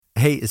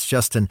Hey, it's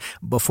Justin.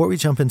 Before we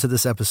jump into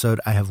this episode,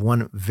 I have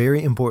one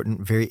very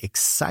important, very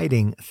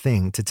exciting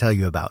thing to tell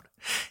you about.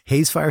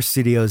 Hazefire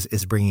Studios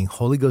is bringing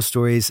Holy Ghost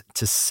Stories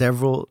to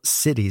several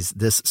cities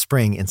this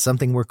spring in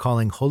something we're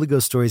calling Holy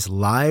Ghost Stories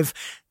Live,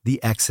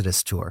 the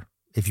Exodus Tour.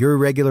 If you're a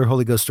regular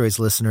Holy Ghost Stories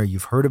listener,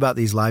 you've heard about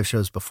these live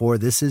shows before.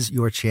 This is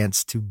your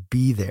chance to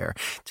be there,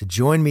 to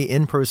join me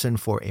in person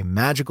for a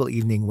magical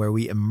evening where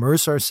we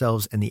immerse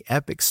ourselves in the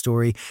epic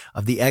story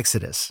of the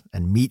Exodus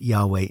and meet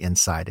Yahweh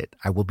inside it.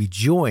 I will be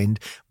joined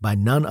by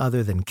none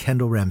other than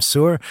Kendall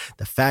Ramsour,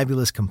 the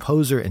fabulous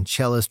composer and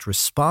cellist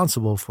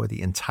responsible for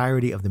the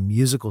entirety of the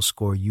musical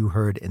score you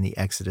heard in the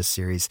Exodus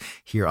series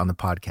here on the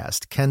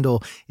podcast.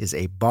 Kendall is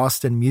a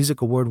Boston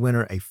Music Award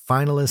winner, a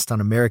finalist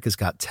on America's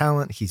Got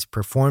Talent. He's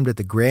performed at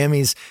the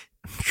Grammys.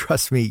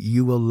 Trust me,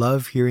 you will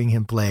love hearing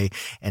him play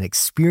and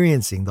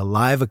experiencing the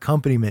live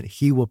accompaniment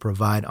he will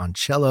provide on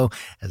cello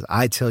as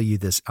I tell you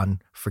this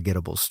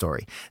unforgettable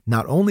story.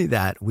 Not only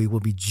that, we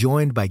will be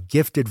joined by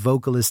gifted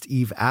vocalist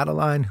Eve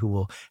Adeline, who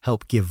will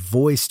help give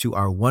voice to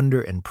our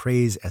wonder and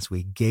praise as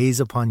we gaze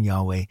upon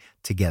Yahweh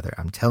together.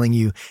 I'm telling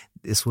you,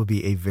 this will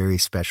be a very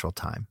special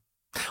time.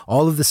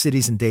 All of the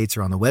cities and dates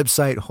are on the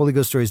website,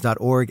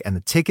 holyghoststories.org, and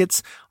the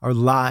tickets are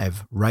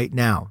live right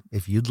now.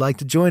 If you'd like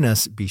to join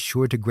us, be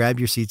sure to grab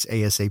your seats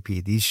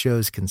ASAP. These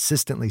shows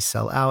consistently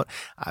sell out.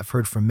 I've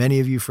heard from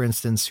many of you, for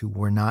instance, who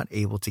were not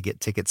able to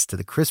get tickets to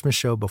the Christmas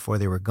show before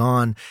they were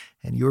gone,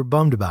 and you were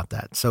bummed about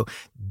that. So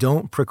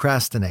don't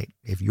procrastinate.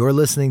 If you're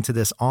listening to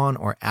this on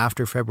or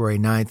after February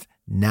 9th,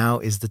 now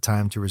is the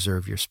time to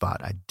reserve your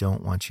spot. I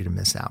don't want you to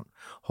miss out.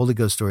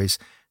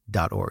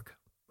 holyghoststories.org.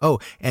 Oh,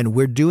 and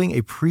we're doing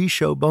a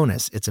pre-show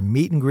bonus. It's a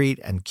meet and greet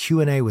and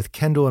Q&A with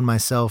Kendall and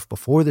myself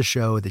before the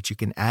show that you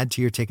can add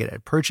to your ticket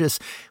at purchase.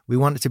 We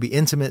want it to be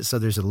intimate, so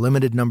there's a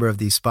limited number of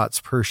these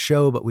spots per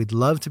show, but we'd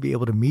love to be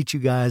able to meet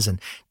you guys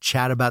and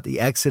chat about the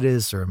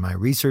Exodus or my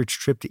research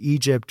trip to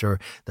Egypt or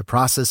the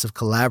process of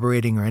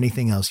collaborating or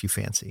anything else you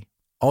fancy.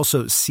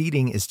 Also,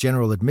 seating is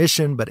general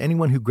admission, but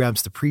anyone who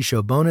grabs the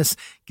pre-show bonus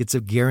gets a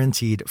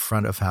guaranteed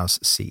front-of-house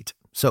seat.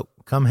 So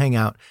come hang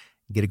out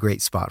and get a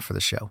great spot for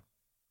the show.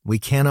 We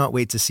cannot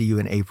wait to see you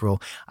in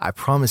April. I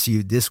promise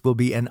you, this will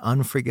be an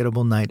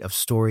unforgettable night of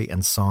story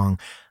and song.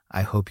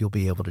 I hope you'll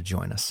be able to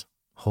join us.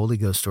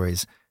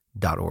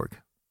 holyghoststories.org.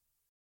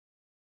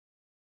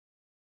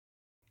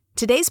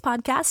 Today's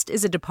podcast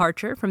is a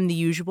departure from the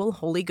usual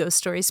Holy Ghost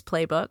Stories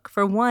playbook.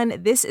 For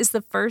one, this is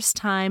the first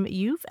time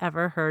you've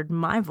ever heard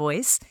my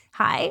voice.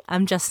 Hi,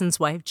 I'm Justin's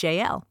wife,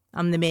 JL.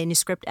 I'm the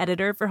manuscript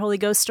editor for Holy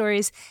Ghost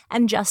Stories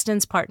and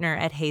Justin's partner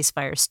at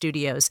Hazefire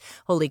Studios,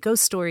 Holy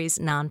Ghost Stories'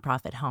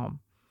 nonprofit home.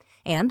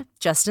 And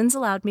Justin's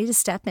allowed me to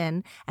step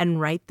in and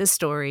write the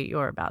story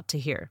you're about to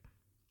hear.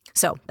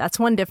 So that's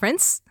one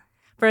difference.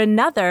 For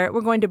another,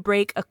 we're going to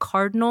break a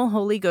cardinal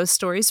Holy Ghost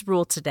Stories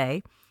rule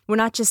today. We're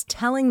not just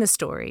telling the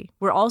story,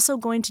 we're also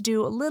going to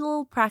do a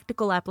little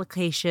practical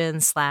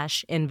application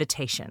 /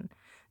 invitation.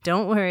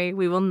 Don't worry,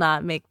 we will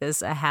not make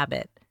this a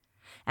habit.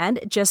 And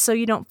just so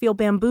you don't feel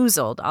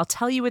bamboozled, I'll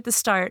tell you at the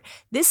start,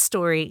 this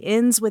story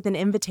ends with an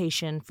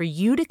invitation for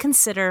you to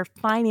consider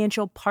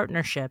financial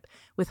partnership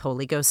with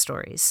Holy Ghost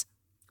Stories.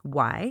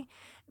 Why?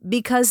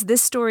 Because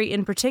this story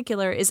in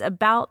particular is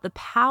about the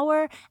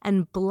power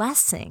and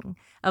blessing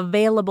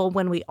available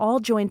when we all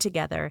join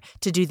together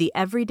to do the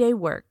everyday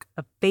work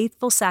of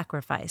faithful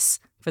sacrifice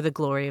for the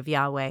glory of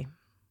Yahweh.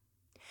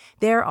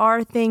 There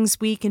are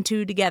things we can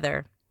do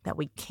together that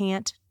we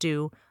can't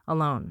do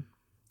alone,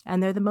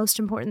 and they're the most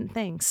important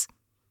things.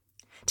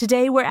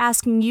 Today, we're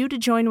asking you to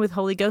join with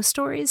Holy Ghost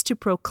Stories to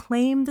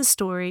proclaim the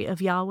story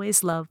of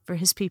Yahweh's love for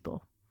his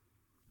people.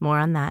 More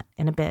on that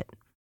in a bit.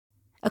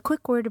 A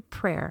quick word of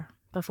prayer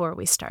before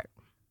we start.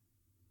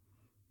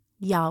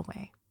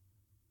 Yahweh,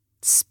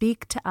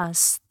 speak to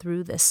us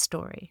through this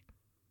story.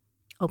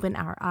 Open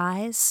our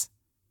eyes,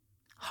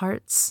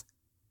 hearts,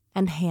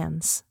 and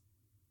hands.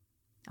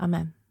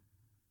 Amen.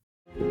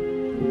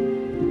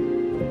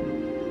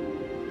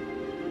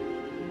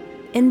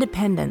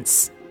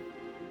 Independence,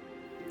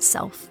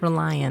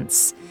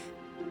 self-reliance,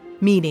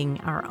 meeting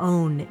our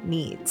own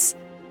needs.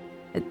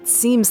 It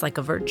seems like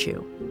a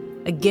virtue,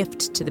 a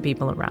gift to the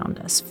people around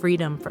us,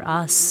 freedom for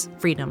us,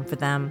 freedom for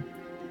them.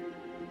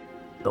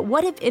 But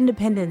what if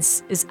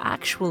independence is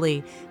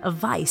actually a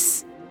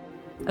vice,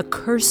 a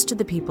curse to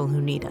the people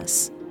who need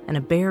us, and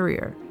a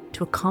barrier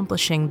to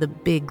accomplishing the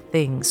big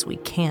things we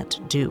can't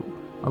do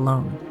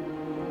alone?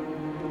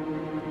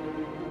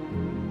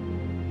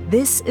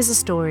 This is a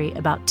story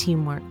about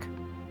teamwork,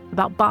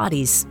 about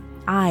bodies,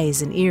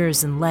 eyes and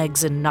ears and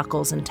legs and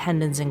knuckles and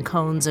tendons and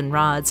cones and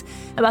rods,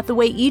 about the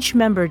way each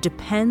member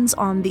depends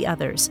on the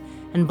others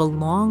and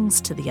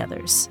belongs to the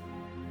others.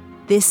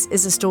 This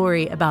is a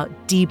story about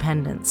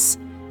dependence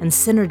and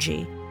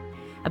synergy,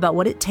 about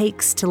what it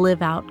takes to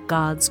live out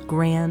God's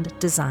grand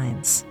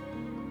designs.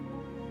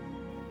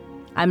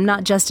 I'm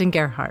not Justin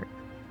Gerhardt,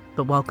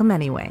 but welcome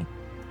anyway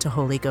to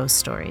Holy Ghost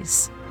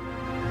Stories.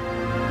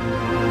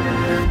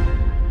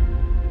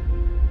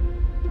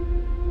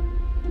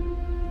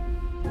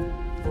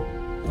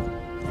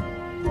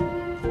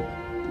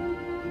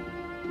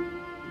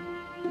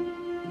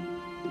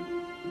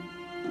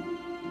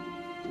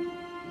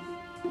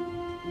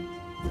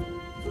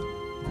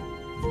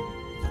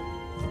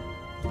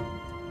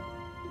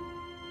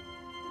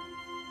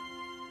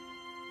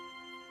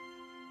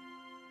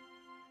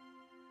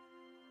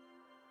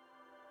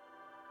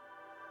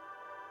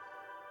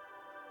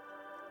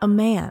 A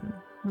man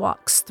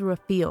walks through a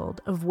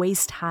field of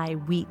waist-high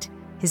wheat,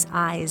 his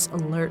eyes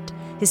alert,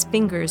 his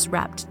fingers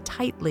wrapped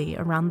tightly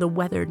around the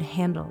weathered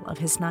handle of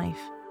his knife.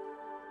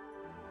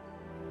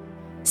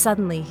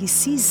 Suddenly, he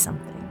sees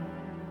something,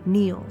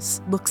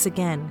 kneels, looks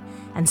again,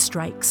 and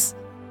strikes.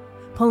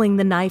 Pulling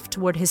the knife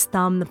toward his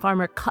thumb, the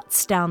farmer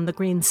cuts down the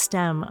green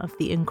stem of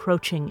the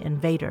encroaching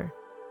invader.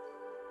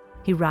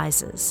 He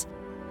rises,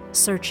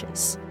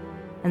 searches,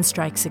 and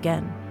strikes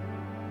again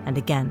and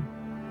again.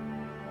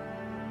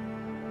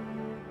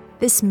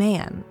 This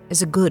man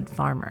is a good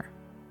farmer.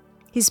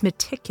 He's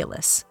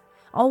meticulous,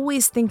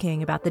 always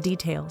thinking about the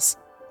details,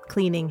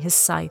 cleaning his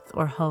scythe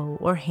or hoe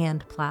or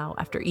hand plow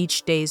after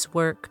each day's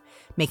work,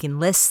 making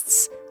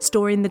lists,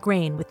 storing the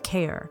grain with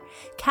care,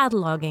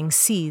 cataloging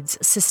seeds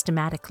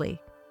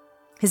systematically.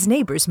 His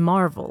neighbors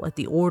marvel at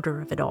the order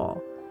of it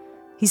all.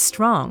 He's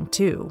strong,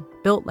 too,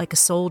 built like a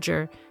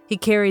soldier. He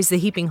carries the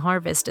heaping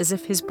harvest as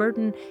if his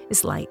burden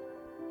is light.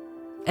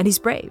 And he's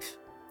brave.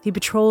 He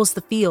patrols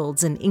the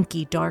fields in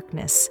inky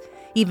darkness,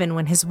 even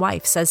when his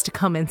wife says to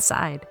come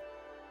inside.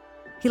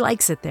 He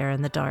likes it there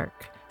in the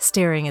dark,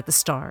 staring at the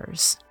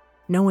stars,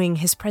 knowing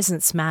his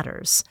presence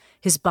matters,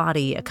 his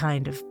body a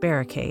kind of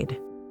barricade.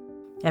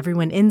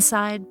 Everyone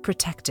inside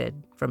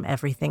protected from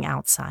everything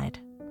outside.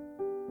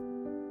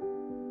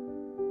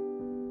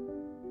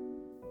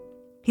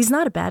 He's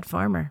not a bad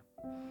farmer.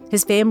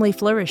 His family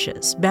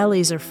flourishes,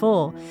 bellies are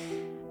full,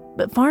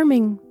 but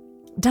farming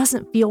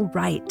doesn't feel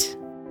right.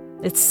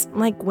 It's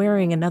like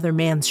wearing another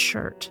man's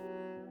shirt,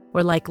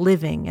 or like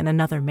living in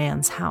another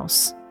man's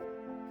house,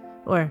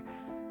 or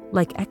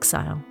like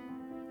exile.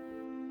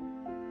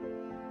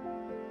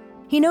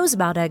 He knows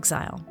about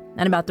exile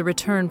and about the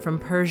return from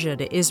Persia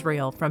to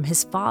Israel from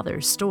his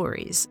father's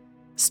stories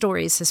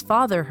his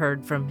father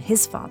heard from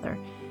his father,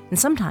 and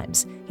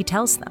sometimes he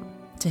tells them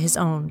to his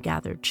own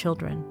gathered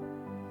children.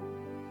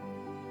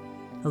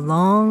 A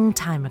long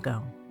time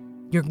ago,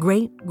 your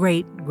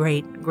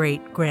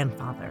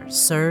great-great-great-great-grandfather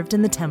served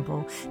in the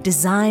temple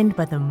designed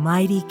by the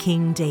mighty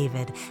King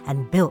David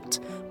and built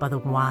by the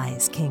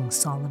wise King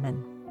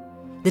Solomon.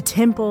 The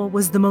temple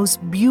was the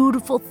most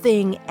beautiful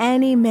thing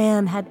any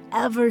man had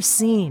ever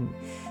seen.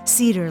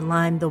 Cedar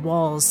lined the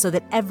walls so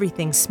that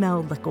everything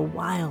smelled like a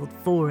wild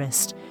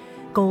forest.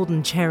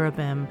 Golden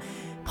cherubim,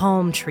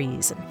 palm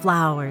trees, and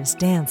flowers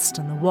danced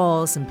on the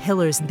walls and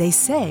pillars, and they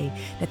say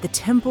that the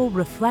temple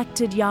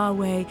reflected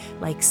Yahweh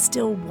like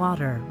still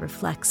water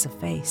reflects a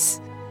face.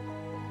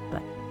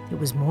 But it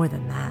was more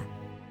than that.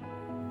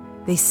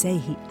 They say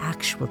he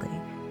actually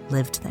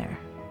lived there.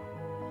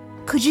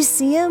 Could you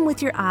see him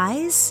with your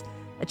eyes?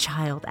 A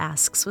child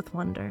asks with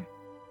wonder.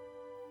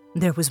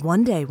 There was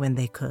one day when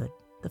they could,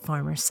 the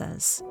farmer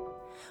says.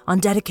 On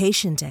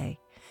dedication day,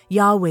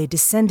 Yahweh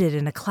descended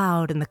in a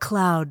cloud, and the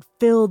cloud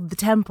filled the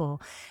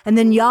temple. And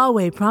then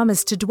Yahweh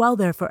promised to dwell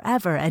there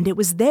forever, and it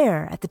was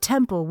there at the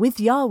temple with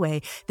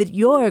Yahweh that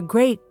your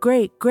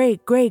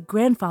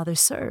great-great-great-great-grandfather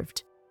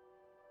served.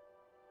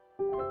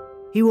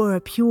 He wore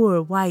a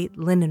pure white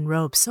linen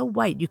robe, so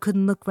white you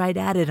couldn't look right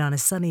at it on a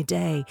sunny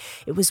day.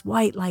 It was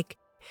white like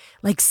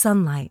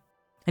sunlight.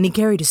 And he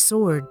carried a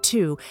sword,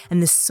 too,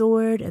 and the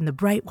sword and the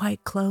bright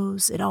white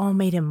clothes, it all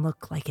made him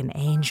look like an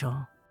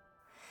angel.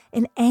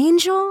 An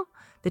angel?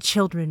 The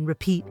children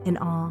repeat in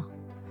awe.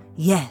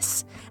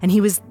 Yes, and he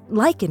was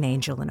like an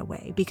angel in a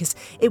way, because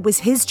it was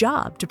his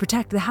job to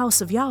protect the house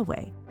of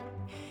Yahweh.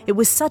 It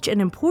was such an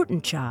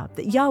important job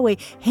that Yahweh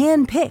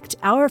handpicked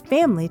our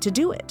family to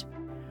do it.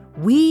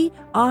 We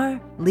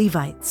are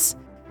Levites,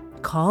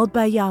 called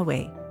by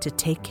Yahweh to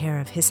take care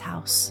of his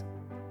house.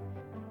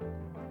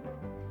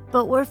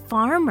 But we're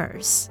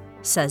farmers,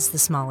 says the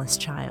smallest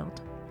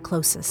child,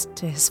 closest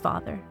to his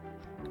father.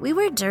 We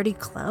wear dirty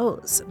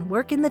clothes and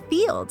work in the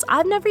fields.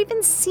 I've never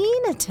even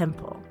seen a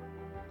temple.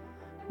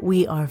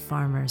 We are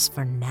farmers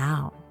for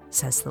now,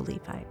 says the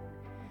Levite,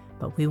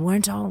 but we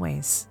weren't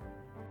always.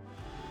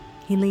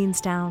 He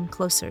leans down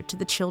closer to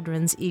the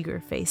children's eager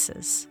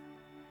faces.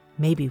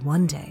 Maybe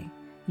one day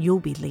you'll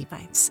be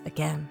Levites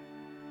again.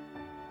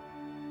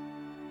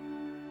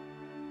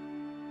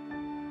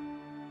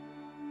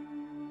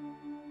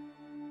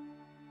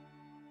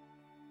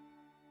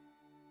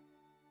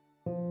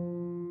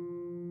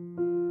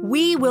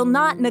 We will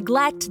not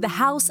neglect the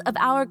house of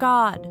our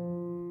God.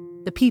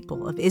 The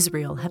people of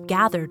Israel have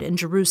gathered in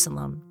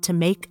Jerusalem to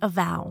make a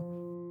vow.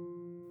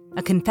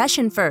 A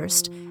confession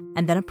first,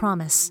 and then a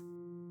promise.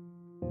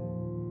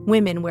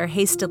 Women wear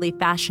hastily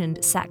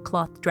fashioned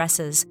sackcloth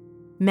dresses.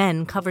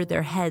 Men cover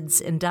their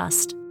heads in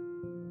dust.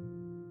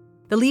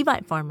 The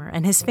Levite farmer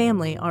and his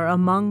family are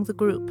among the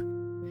group.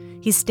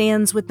 He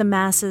stands with the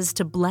masses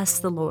to bless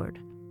the Lord,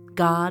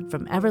 God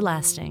from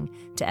everlasting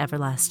to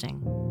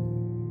everlasting.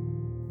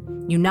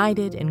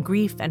 United in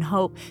grief and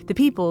hope, the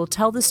people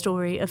tell the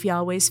story of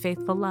Yahweh's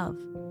faithful love.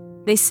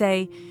 They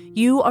say,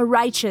 "You are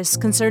righteous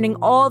concerning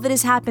all that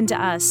has happened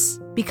to us,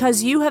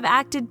 because you have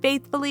acted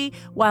faithfully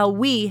while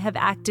we have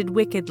acted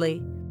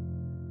wickedly."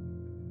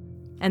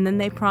 And then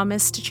they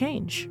promise to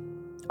change.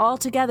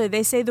 Altogether,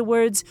 they say the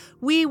words,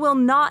 "We will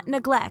not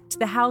neglect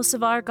the house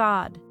of our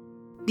God."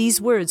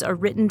 These words are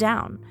written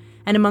down,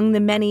 and among the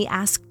many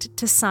asked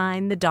to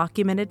sign the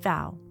documented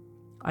vow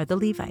are the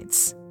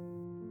Levites.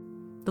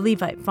 The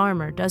Levite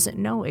farmer doesn't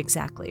know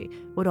exactly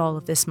what all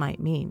of this might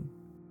mean,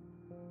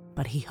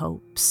 but he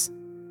hopes.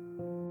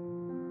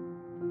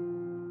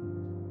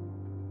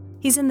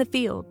 He's in the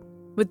field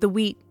with the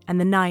wheat and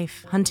the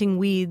knife, hunting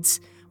weeds,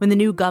 when the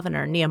new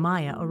governor,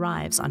 Nehemiah,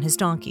 arrives on his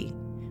donkey,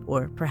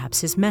 or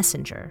perhaps his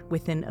messenger,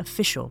 with an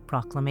official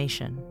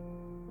proclamation.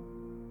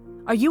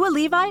 Are you a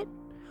Levite?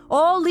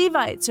 All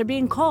Levites are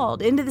being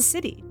called into the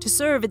city to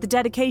serve at the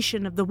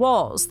dedication of the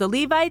walls. The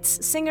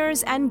Levites,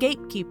 singers, and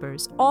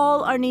gatekeepers,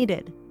 all are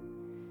needed.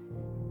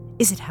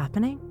 Is it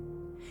happening?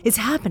 It's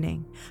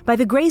happening. By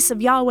the grace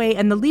of Yahweh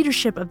and the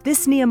leadership of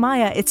this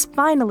Nehemiah, it's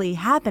finally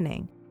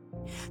happening.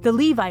 The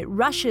Levite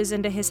rushes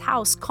into his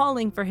house,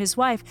 calling for his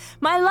wife.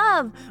 "My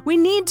love, we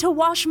need to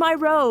wash my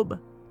robe."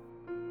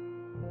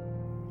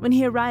 When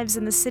he arrives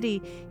in the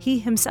city, he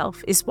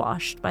himself is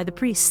washed by the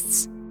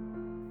priests,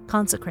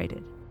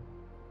 consecrated,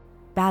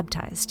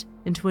 baptized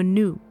into a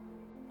new,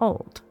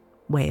 old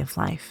way of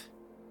life.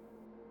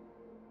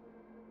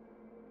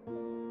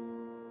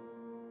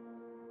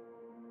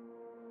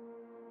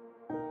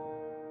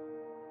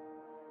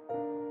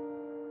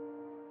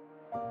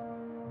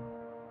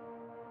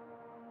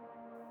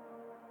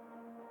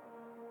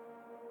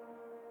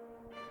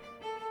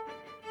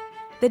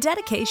 The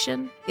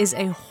dedication is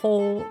a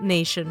whole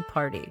nation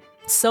party,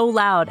 so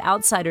loud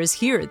outsiders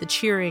hear the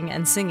cheering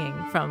and singing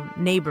from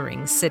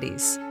neighboring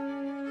cities.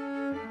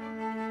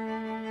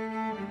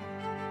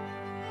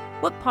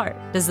 What part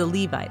does the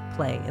Levite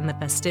play in the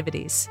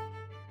festivities?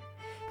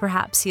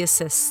 Perhaps he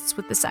assists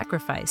with the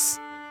sacrifice,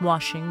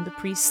 washing the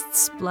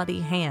priest's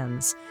bloody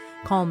hands,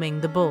 calming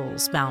the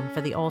bulls bound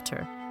for the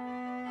altar.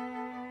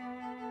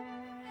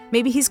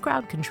 Maybe he's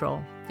crowd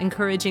control,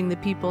 encouraging the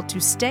people to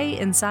stay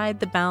inside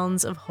the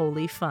bounds of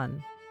holy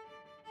fun.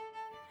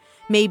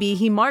 Maybe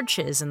he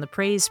marches in the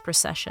praise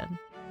procession.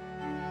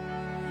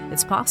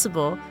 It's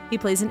possible he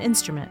plays an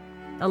instrument,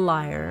 a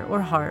lyre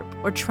or harp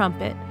or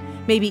trumpet,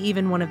 maybe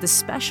even one of the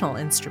special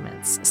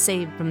instruments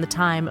saved from the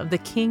time of the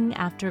king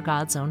after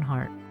God's own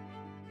heart.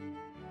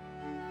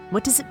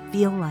 What does it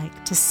feel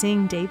like to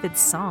sing David's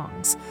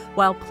songs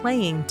while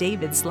playing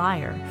David's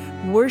lyre,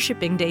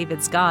 worshiping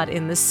David's God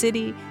in the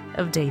city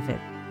of David?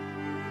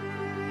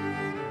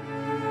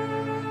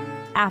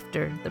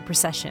 After the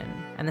procession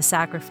and the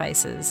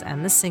sacrifices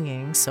and the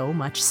singing, so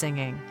much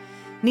singing,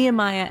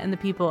 Nehemiah and the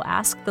people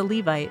ask the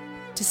Levite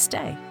to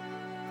stay,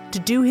 to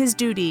do his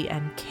duty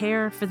and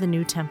care for the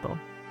new temple.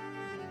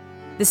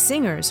 The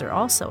singers are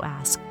also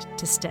asked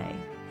to stay,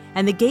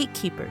 and the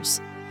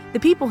gatekeepers. The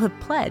people have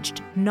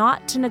pledged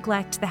not to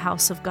neglect the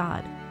house of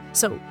God,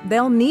 so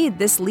they'll need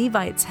this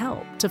Levite's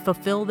help to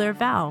fulfill their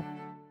vow.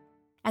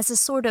 As a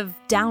sort of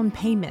down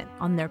payment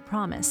on their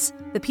promise,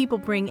 the people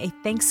bring a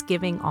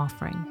thanksgiving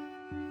offering.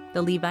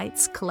 The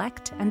Levites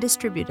collect and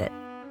distribute it,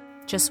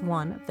 just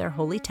one of their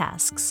holy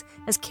tasks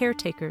as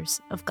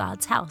caretakers of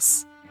God's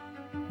house,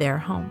 their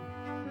home.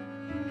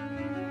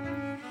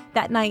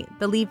 That night,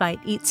 the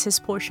Levite eats his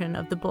portion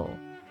of the bull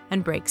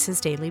and breaks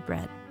his daily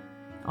bread,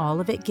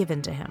 all of it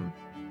given to him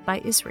by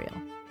Israel,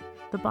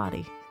 the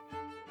body.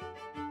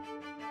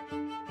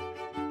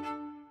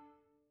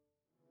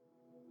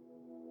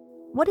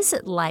 What is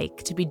it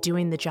like to be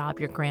doing the job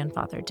your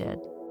grandfather did?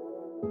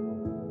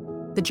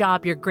 The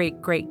job your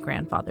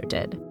great-great-grandfather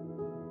did?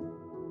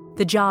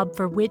 The job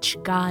for which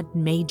God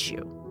made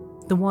you,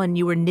 the one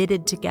you were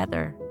knitted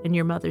together in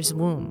your mother's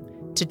womb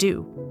to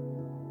do?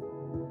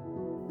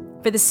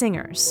 For the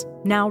singers,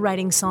 now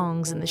writing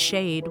songs in the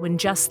shade when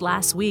just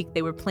last week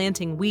they were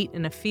planting wheat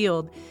in a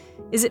field,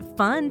 is it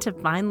fun to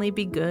finally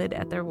be good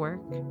at their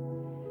work?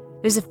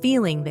 There's a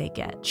feeling they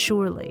get,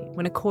 surely,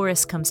 when a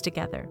chorus comes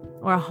together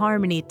or a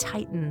harmony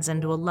tightens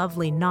into a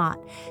lovely knot,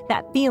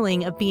 that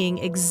feeling of being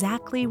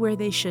exactly where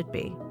they should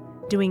be,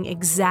 doing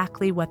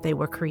exactly what they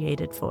were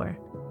created for.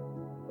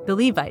 The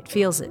Levite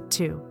feels it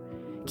too,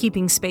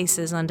 keeping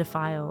spaces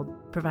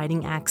undefiled,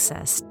 providing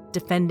access,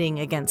 defending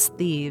against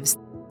thieves.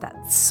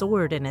 That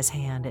sword in his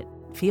hand, it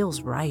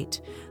feels right,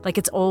 like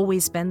it's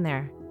always been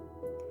there.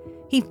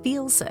 He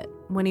feels it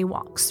when he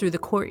walks through the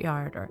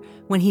courtyard, or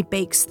when he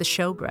bakes the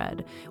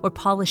showbread, or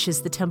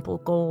polishes the temple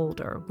gold,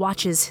 or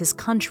watches his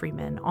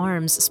countrymen,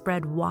 arms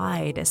spread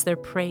wide as their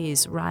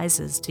praise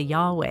rises to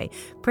Yahweh,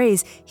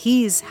 praise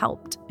he's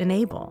helped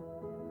enable.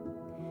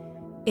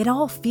 It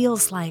all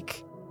feels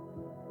like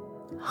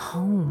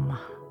home.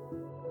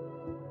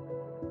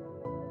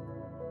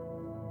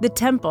 The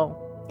temple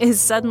is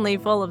suddenly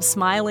full of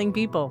smiling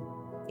people,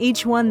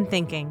 each one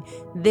thinking,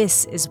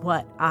 this is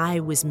what I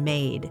was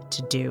made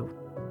to do.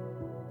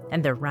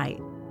 And they're right.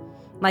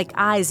 Like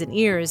eyes and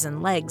ears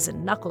and legs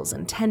and knuckles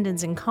and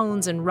tendons and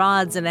cones and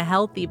rods in a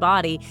healthy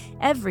body,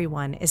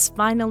 everyone is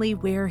finally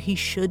where he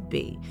should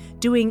be,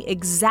 doing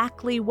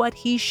exactly what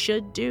he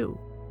should do.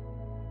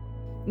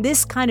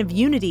 This kind of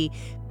unity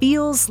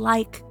feels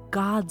like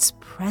God's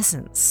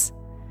presence,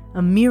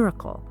 a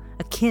miracle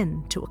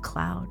akin to a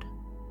cloud.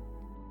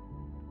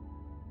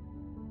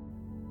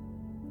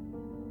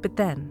 But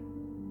then,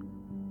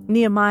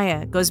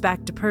 Nehemiah goes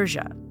back to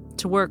Persia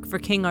to work for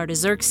King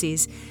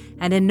Artaxerxes,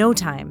 and in no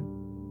time,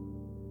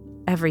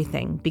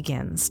 everything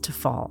begins to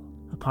fall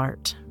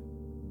apart.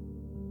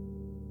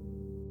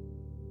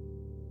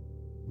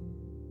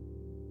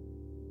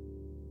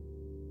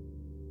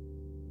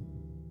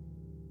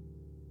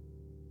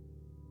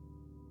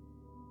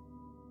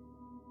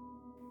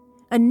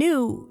 A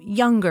new,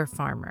 younger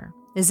farmer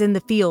is in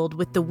the field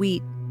with the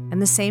wheat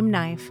and the same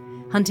knife,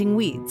 hunting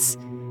weeds,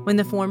 when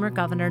the former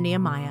governor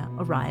Nehemiah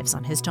arrives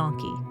on his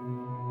donkey.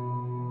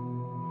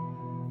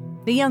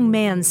 The young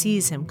man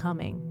sees him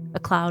coming, a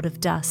cloud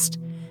of dust,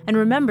 and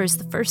remembers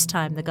the first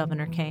time the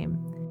governor came.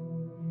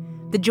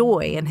 The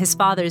joy in his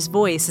father's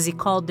voice as he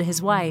called to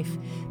his wife,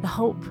 the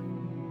hope.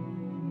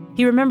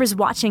 He remembers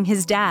watching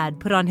his dad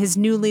put on his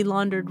newly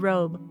laundered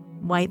robe,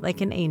 white like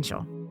an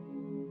angel.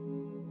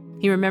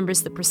 He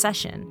remembers the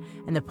procession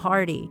and the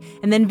party,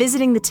 and then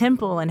visiting the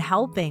temple and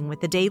helping with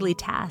the daily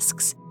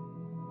tasks.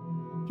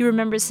 He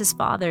remembers his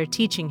father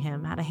teaching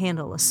him how to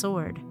handle a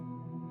sword.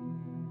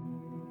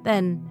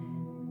 Then,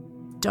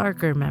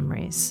 darker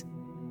memories.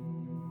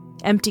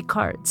 Empty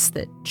carts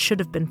that should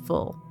have been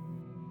full.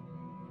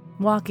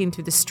 Walking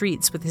through the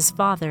streets with his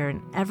father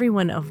and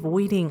everyone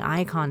avoiding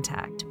eye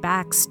contact,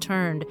 backs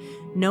turned,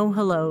 no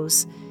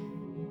hellos.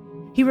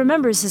 He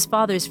remembers his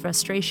father's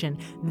frustration.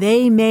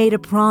 They made a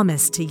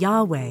promise to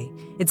Yahweh.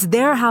 It's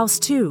their house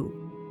too.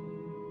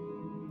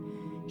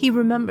 He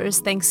remembers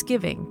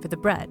Thanksgiving for the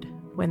bread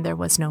when there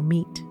was no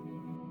meat.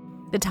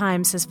 The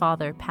times his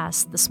father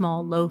passed the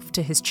small loaf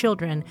to his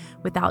children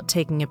without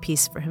taking a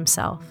piece for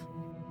himself.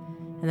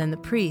 And then the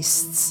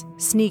priests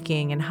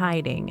sneaking and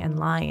hiding and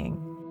lying.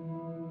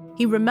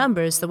 He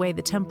remembers the way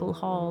the temple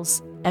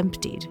halls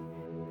emptied,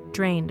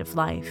 drained of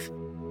life.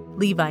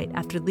 Levite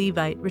after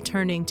Levite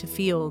returning to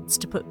fields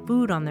to put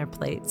food on their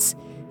plates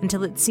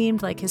until it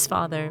seemed like his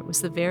father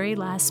was the very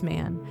last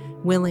man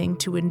willing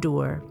to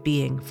endure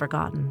being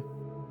forgotten.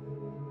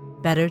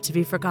 Better to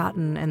be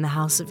forgotten in the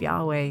house of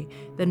Yahweh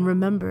than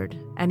remembered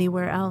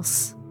anywhere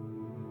else.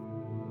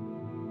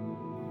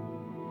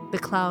 The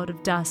cloud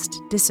of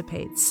dust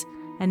dissipates,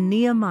 and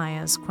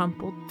Nehemiah's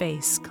crumpled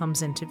face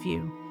comes into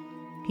view.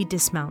 He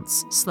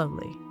dismounts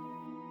slowly.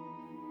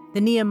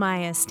 The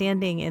Nehemiah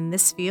standing in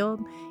this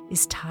field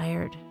is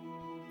tired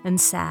and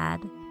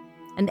sad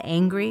and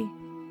angry.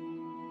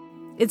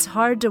 It's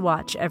hard to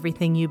watch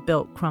everything you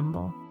built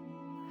crumble.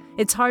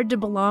 It's hard to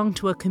belong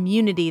to a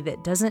community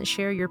that doesn't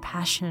share your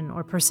passion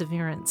or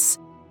perseverance.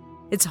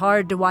 It's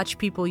hard to watch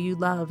people you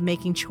love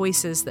making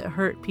choices that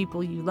hurt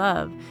people you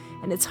love.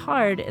 And it's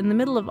hard, in the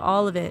middle of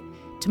all of it,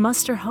 to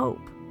muster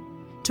hope,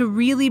 to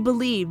really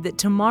believe that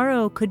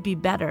tomorrow could be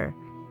better,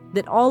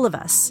 that all of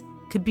us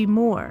could be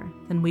more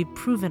than we've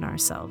proven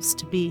ourselves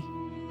to be.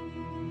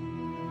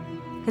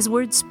 Has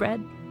word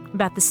spread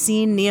about the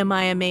scene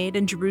Nehemiah made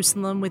in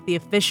Jerusalem with the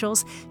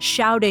officials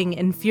shouting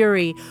in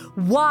fury,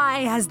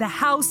 "Why has the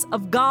house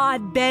of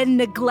God been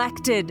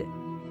neglected?"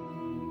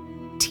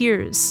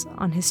 Tears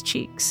on his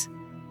cheeks,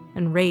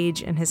 and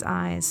rage in his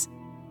eyes,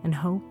 and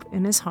hope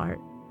in his heart,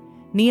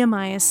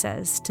 Nehemiah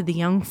says to the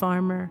young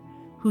farmer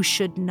who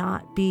should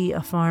not be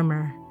a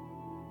farmer,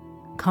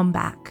 "Come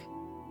back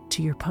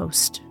to your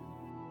post."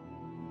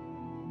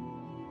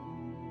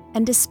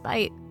 And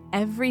despite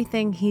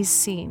everything he's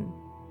seen,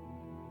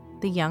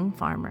 the young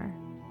farmer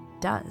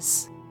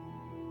does.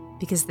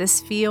 Because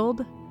this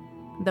field,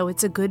 though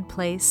it's a good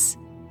place,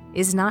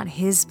 is not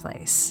his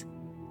place.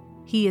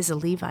 He is a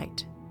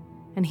Levite,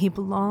 and he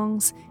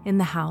belongs in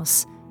the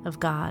house of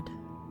God,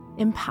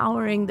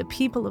 empowering the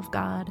people of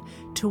God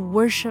to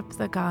worship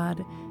the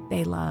God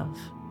they love,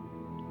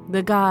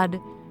 the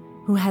God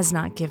who has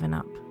not given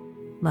up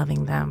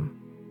loving them.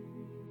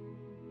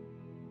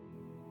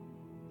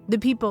 The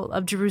people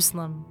of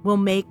Jerusalem will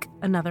make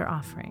another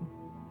offering.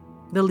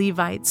 The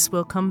Levites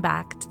will come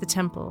back to the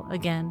temple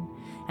again,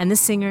 and the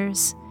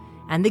singers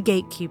and the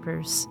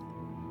gatekeepers,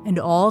 and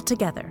all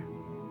together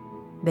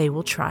they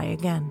will try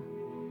again.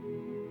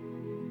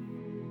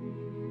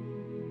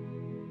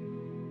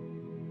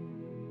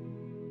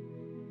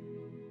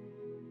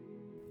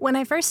 When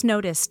I first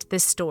noticed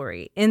this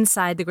story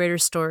inside the greater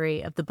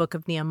story of the book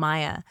of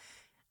Nehemiah,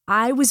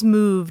 I was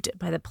moved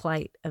by the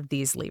plight of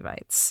these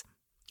Levites.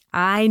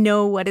 I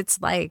know what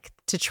it's like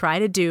to try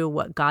to do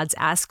what God's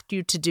asked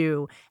you to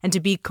do and to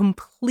be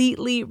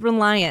completely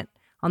reliant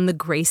on the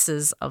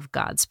graces of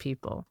God's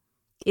people.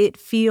 It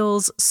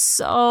feels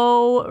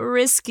so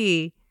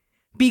risky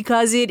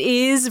because it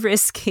is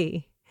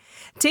risky.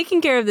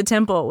 Taking care of the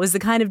temple was the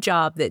kind of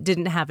job that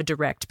didn't have a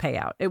direct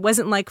payout. It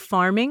wasn't like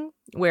farming,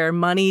 where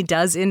money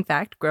does in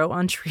fact grow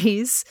on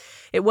trees.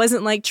 It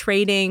wasn't like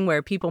trading,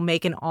 where people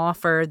make an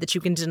offer that you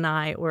can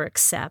deny or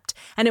accept.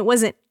 And it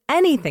wasn't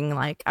anything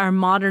like our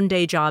modern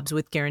day jobs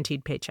with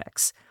guaranteed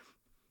paychecks.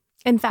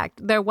 In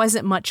fact, there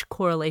wasn't much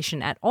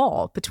correlation at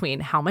all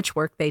between how much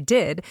work they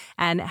did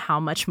and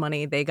how much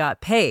money they got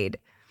paid.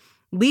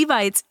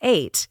 Levites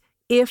ate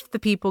if the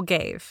people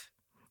gave.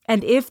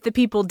 And if the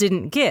people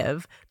didn't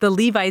give, the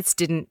Levites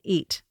didn't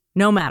eat,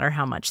 no matter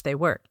how much they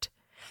worked.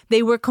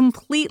 They were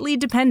completely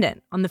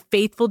dependent on the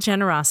faithful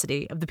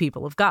generosity of the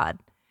people of God.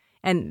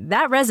 And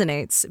that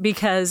resonates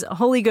because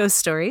Holy Ghost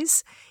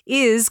Stories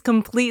is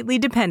completely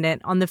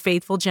dependent on the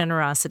faithful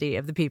generosity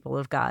of the people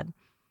of God.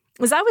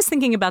 As I was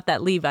thinking about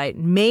that Levite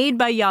made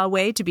by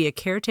Yahweh to be a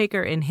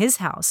caretaker in his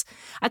house,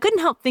 I couldn't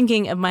help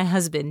thinking of my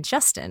husband,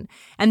 Justin,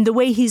 and the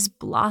way he's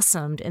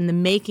blossomed in the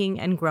making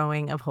and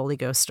growing of Holy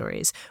Ghost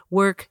Stories,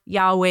 work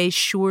Yahweh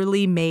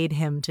surely made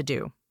him to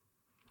do.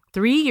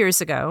 3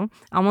 years ago,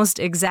 almost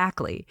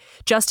exactly,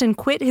 Justin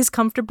quit his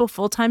comfortable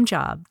full-time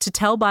job to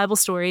tell Bible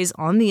stories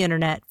on the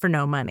internet for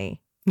no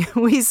money.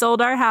 We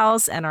sold our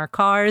house and our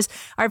cars.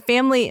 Our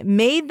family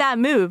made that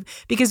move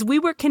because we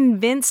were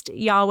convinced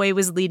Yahweh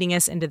was leading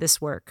us into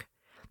this work.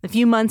 A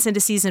few months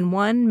into season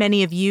 1,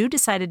 many of you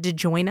decided to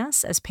join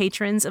us as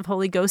patrons of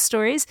Holy Ghost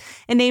Stories,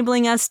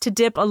 enabling us to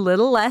dip a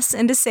little less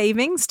into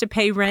savings to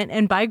pay rent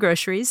and buy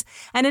groceries,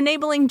 and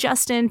enabling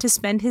Justin to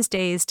spend his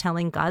days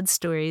telling God's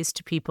stories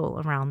to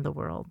people around the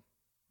world.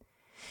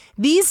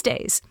 These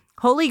days,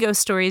 Holy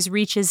Ghost Stories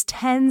reaches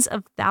tens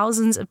of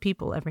thousands of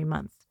people every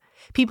month.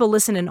 People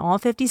listen in all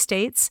 50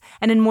 states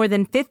and in more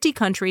than 50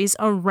 countries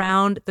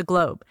around the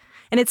globe.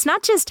 And it's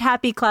not just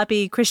happy,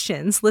 clappy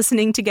Christians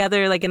listening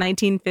together like a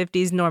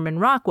 1950s Norman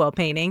Rockwell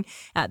painting,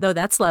 though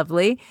that's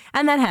lovely,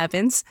 and that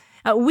happens.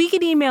 We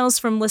get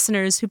emails from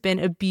listeners who've been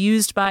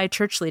abused by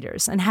church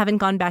leaders and haven't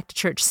gone back to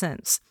church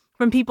since.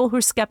 From people who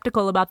are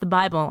skeptical about the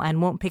Bible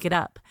and won't pick it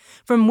up.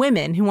 From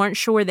women who aren't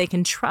sure they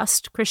can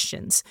trust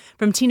Christians.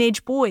 From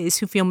teenage boys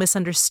who feel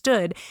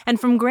misunderstood. And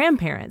from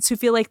grandparents who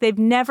feel like they've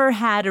never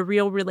had a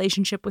real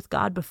relationship with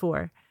God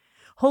before.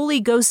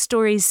 Holy Ghost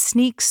Stories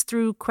sneaks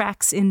through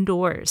cracks in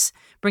doors,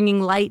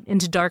 bringing light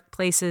into dark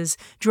places,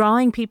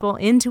 drawing people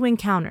into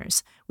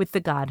encounters with the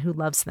God who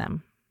loves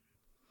them.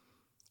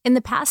 In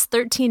the past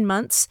 13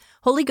 months,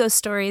 Holy Ghost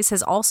Stories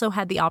has also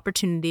had the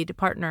opportunity to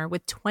partner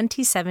with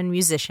 27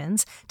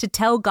 musicians to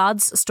tell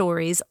God's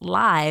stories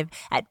live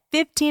at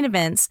 15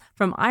 events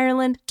from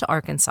Ireland to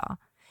Arkansas.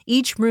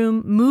 Each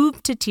room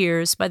moved to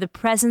tears by the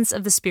presence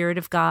of the Spirit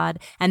of God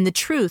and the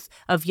truth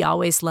of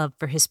Yahweh's love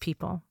for his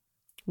people.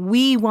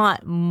 We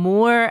want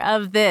more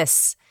of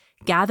this.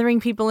 Gathering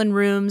people in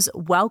rooms,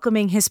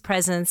 welcoming his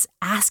presence,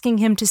 asking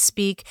him to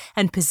speak,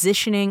 and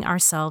positioning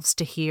ourselves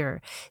to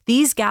hear.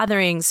 These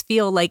gatherings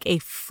feel like a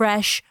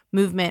fresh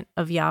movement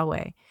of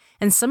Yahweh,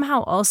 and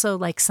somehow also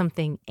like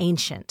something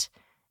ancient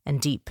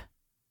and deep.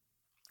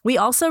 We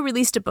also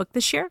released a book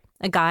this year,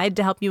 a guide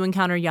to help you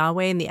encounter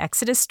Yahweh in the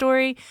Exodus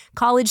story.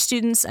 College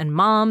students and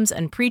moms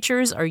and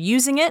preachers are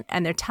using it,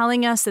 and they're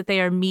telling us that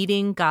they are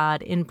meeting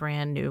God in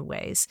brand new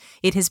ways.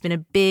 It has been a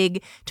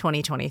big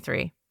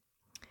 2023.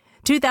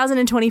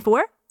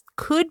 2024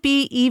 could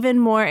be even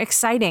more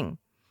exciting.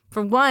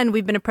 For one,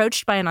 we've been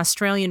approached by an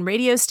Australian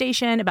radio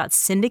station about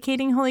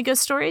syndicating Holy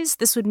Ghost Stories.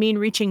 This would mean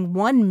reaching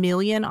 1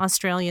 million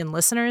Australian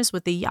listeners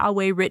with the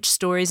Yahweh-rich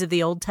stories of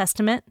the Old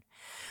Testament.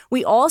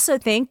 We also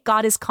think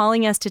God is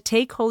calling us to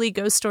take Holy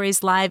Ghost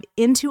Stories live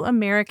into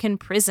American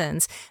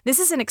prisons. This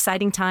is an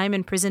exciting time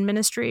in prison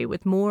ministry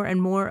with more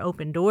and more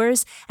open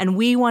doors, and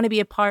we want to be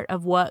a part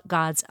of what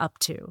God's up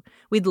to.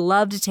 We'd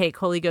love to take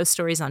Holy Ghost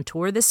Stories on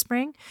tour this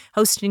spring,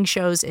 hosting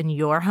shows in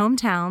your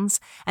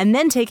hometowns, and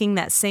then taking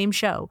that same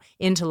show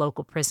into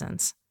local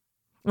prisons.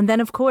 And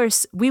then, of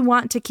course, we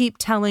want to keep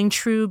telling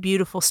true,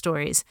 beautiful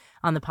stories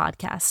on the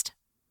podcast.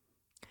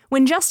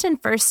 When Justin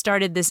first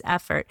started this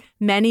effort,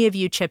 many of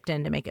you chipped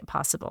in to make it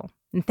possible.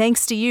 And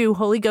thanks to you,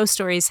 Holy Ghost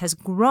Stories has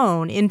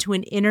grown into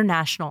an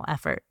international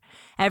effort.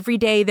 Every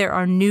day there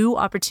are new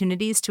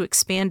opportunities to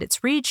expand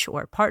its reach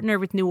or partner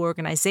with new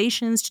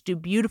organizations to do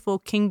beautiful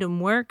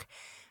kingdom work.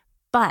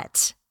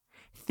 But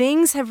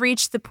things have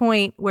reached the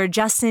point where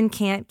Justin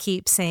can't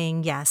keep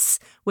saying yes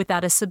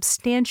without a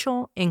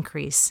substantial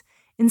increase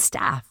in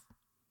staff,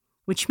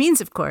 which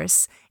means, of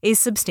course, a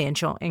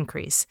substantial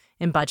increase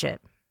in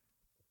budget.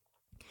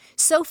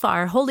 So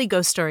far, Holy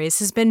Ghost Stories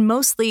has been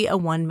mostly a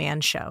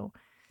one-man show.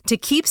 To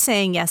keep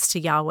saying yes to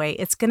Yahweh,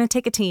 it's going to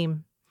take a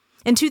team.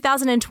 In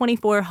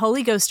 2024,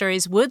 Holy Ghost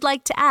Stories would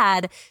like to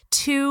add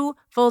 2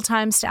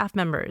 full-time staff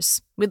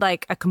members. We'd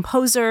like a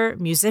composer,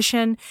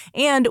 musician,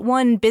 and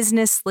 1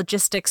 business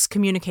logistics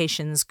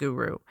communications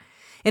guru.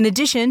 In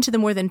addition to the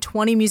more than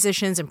 20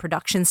 musicians and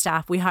production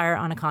staff we hire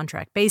on a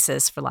contract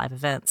basis for live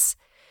events.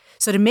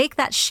 So to make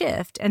that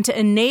shift and to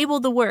enable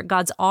the work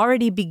God's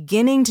already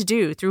beginning to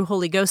do through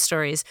Holy Ghost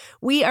Stories,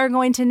 we are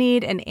going to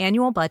need an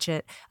annual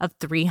budget of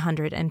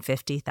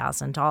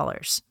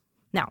 $350,000.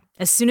 Now,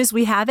 as soon as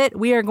we have it,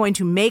 we are going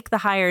to make the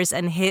hires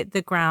and hit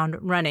the ground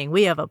running.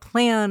 We have a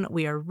plan.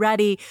 We are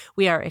ready.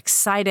 We are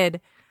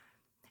excited.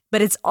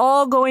 But it's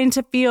all going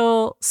to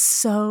feel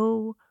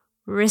so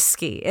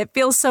risky. It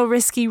feels so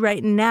risky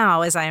right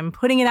now as I am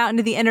putting it out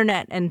into the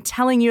internet and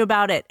telling you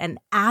about it and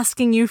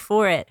asking you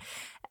for it.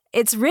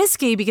 It's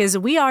risky because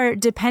we are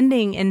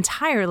depending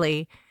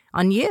entirely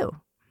on you,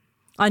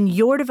 on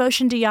your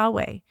devotion to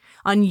Yahweh,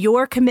 on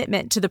your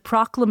commitment to the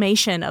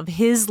proclamation of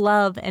his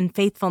love and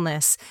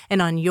faithfulness,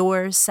 and on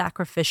your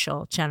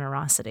sacrificial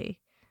generosity.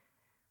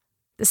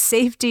 the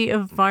safety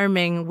of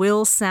farming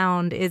will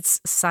sound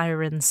its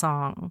siren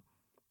song.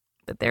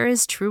 But there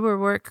is truer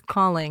work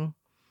calling.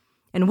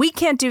 And we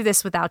can't do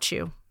this without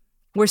you.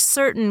 We're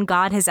certain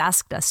God has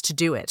asked us to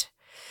do it.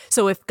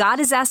 So if God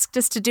has asked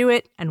us to do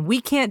it and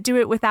we can't do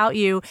it without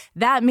you,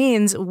 that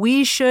means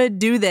we should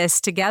do this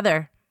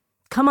together.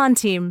 Come on,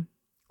 team.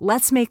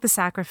 Let's make the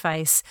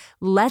sacrifice.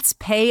 Let's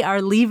pay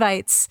our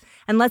Levites,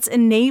 and let's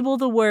enable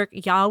the work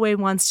Yahweh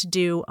wants to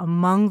do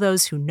among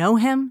those who know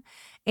him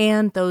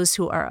and those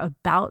who are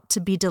about to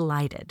be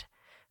delighted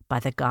by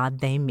the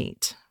God they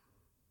meet.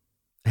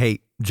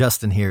 Hey,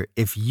 Justin here.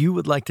 If you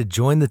would like to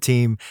join the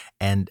team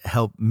and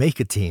help make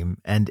a team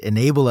and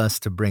enable us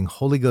to bring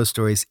Holy Ghost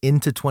Stories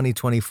into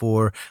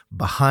 2024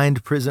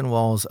 behind prison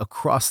walls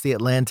across the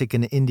Atlantic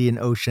and Indian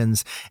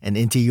Oceans and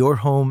into your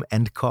home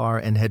and car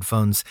and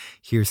headphones,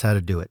 here's how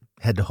to do it.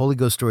 Head to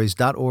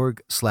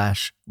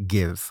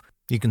holyghoststories.org/give.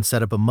 You can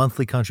set up a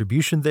monthly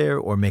contribution there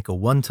or make a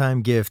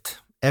one-time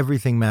gift.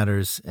 Everything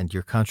matters, and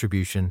your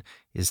contribution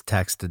is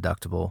tax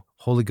deductible.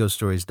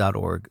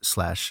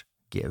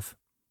 holyghoststories.org/give.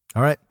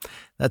 All right,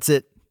 that's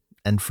it.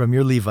 And from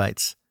your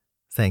Levites,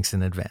 thanks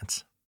in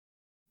advance.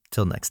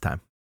 Till next time.